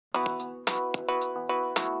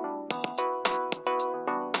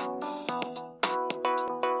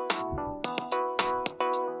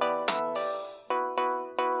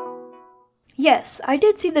Yes, I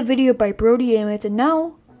did see the video by Benanimates, and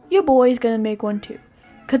now your boy is gonna make one too.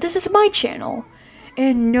 Cause this is my channel,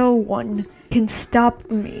 and no one can stop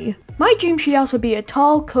me. My dream treehouse would be a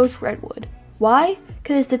tall coast redwood. Why?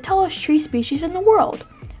 Cause it's the tallest tree species in the world.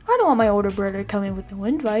 I don't want my older brother to come in with no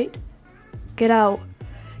invite. Get out.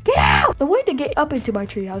 Get out! The way to get up into my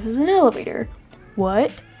treehouse is an elevator.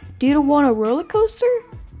 What? Do you want a roller coaster?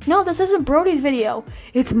 No, this isn't Brody's video.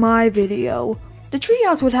 It's my video. The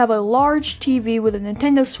treehouse would have a large TV with a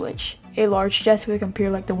Nintendo Switch, a large desk with a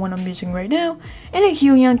computer like the one I'm using right now, and a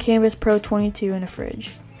Huion Canvas Pro 22 in a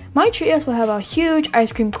fridge. My treehouse will have a huge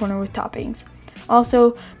ice cream corner with toppings.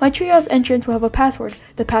 Also, my treehouse entrance will have a password.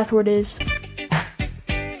 The password is...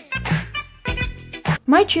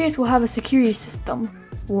 My treehouse will have a security system.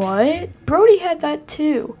 What? Brody had that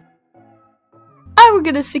too. I would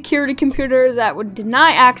get a security computer that would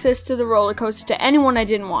deny access to the roller coaster to anyone I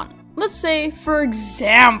didn't want. Let's say, for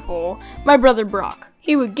example, my brother Brock.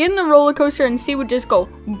 He would get in the roller coaster and he would just go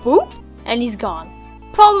boop, and he's gone.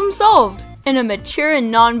 Problem solved, in a mature and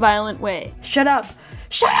non-violent way. Shut up!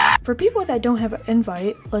 Shut up! For people that don't have an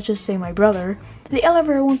invite, let's just say my brother, the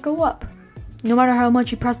elevator won't go up. No matter how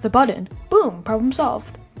much you press the button, boom, problem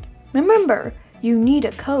solved. Remember, you need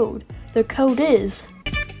a code. The code is...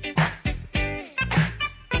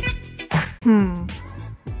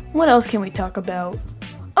 What else can we talk about?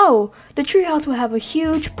 Oh, the treehouse will have a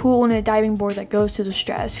huge pool and a diving board that goes to the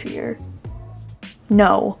stratosphere.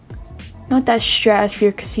 No, not that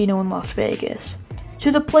stratosphere casino in Las Vegas. To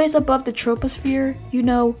the place above the troposphere, you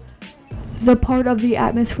know, the part of the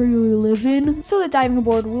atmosphere you live in. So the diving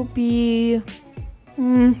board will be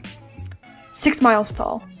 6 miles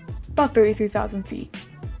tall, about 33,000 feet.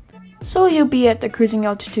 So you'll be at the cruising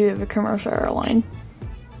altitude of a commercial airline.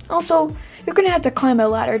 Also, you're gonna have to climb a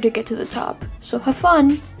ladder to get to the top, so have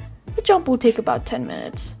fun. The jump will take about 10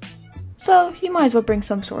 minutes. So you might as well bring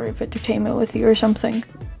some sort of entertainment with you or something.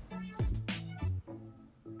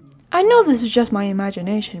 I know this is just my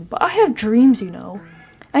imagination, but I have dreams, you know.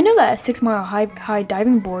 I know that a 6 mile high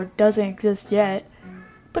diving board doesn't exist yet,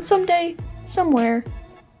 but someday, somewhere,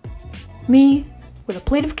 me, with a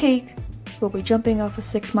plate of cake, will be jumping off a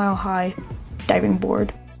 6 mile high diving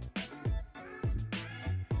board.